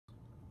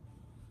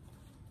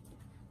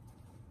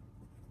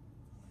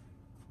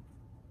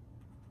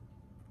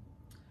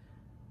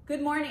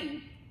Good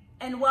morning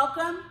and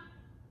welcome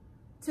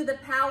to the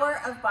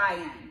Power of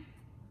Buy-In.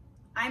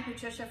 I'm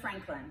Patricia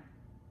Franklin.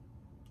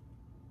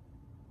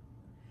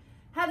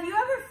 Have you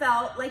ever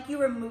felt like you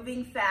were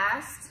moving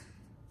fast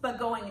but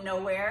going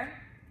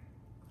nowhere?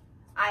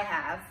 I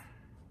have.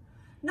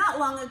 Not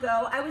long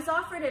ago, I was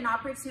offered an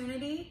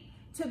opportunity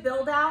to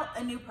build out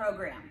a new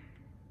program.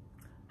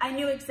 I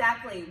knew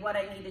exactly what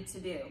I needed to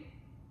do.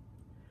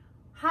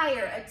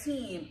 Hire a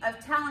team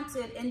of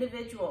talented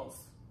individuals.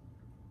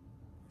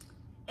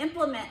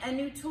 Implement a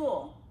new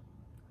tool.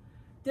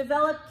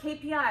 Develop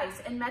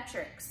KPIs and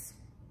metrics.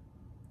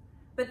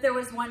 But there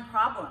was one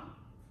problem.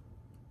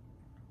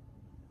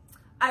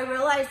 I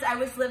realized I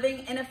was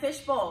living in a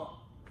fishbowl.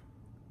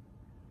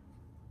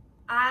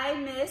 I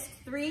missed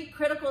 3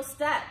 critical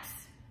steps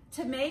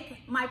to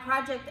make my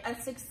project a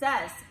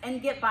success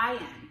and get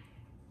buy-in.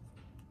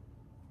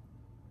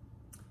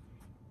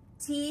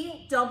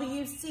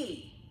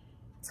 TWC,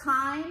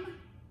 time,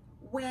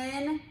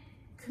 win,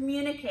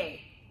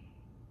 communicate.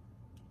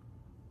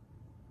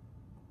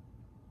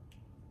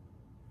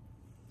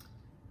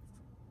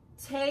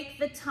 Take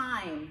the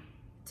time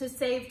to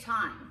save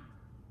time.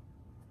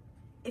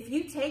 If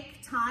you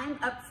take time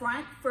up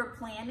front for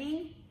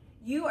planning,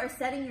 you are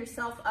setting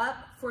yourself up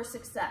for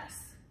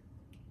success.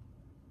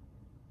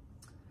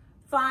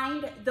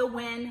 Find the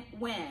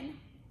win-win.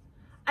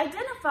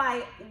 Identify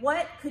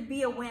what could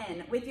be a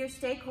win with your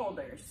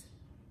stakeholders.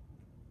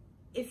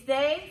 If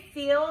they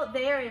feel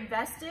they are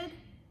invested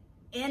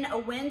in a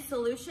win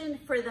solution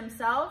for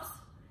themselves,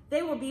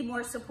 they will be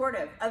more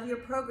supportive of your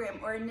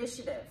program or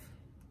initiative.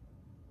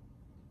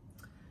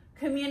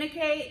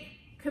 Communicate,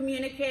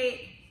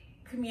 communicate,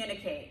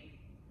 communicate.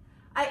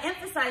 I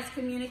emphasize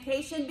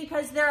communication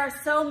because there are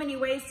so many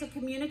ways to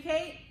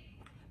communicate,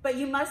 but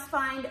you must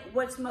find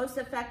what's most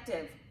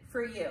effective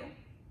for you.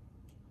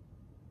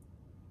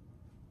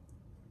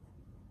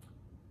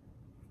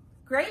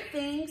 Great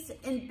things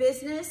in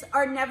business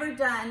are never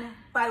done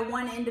by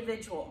one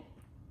individual.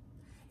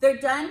 They're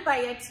done by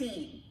a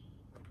team.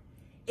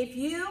 If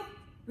you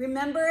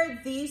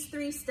remember these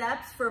 3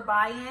 steps for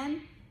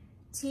buy-in,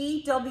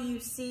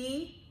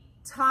 TWC,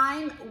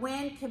 time,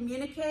 win,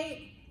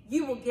 communicate,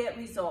 you will get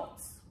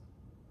results.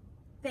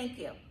 Thank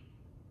you.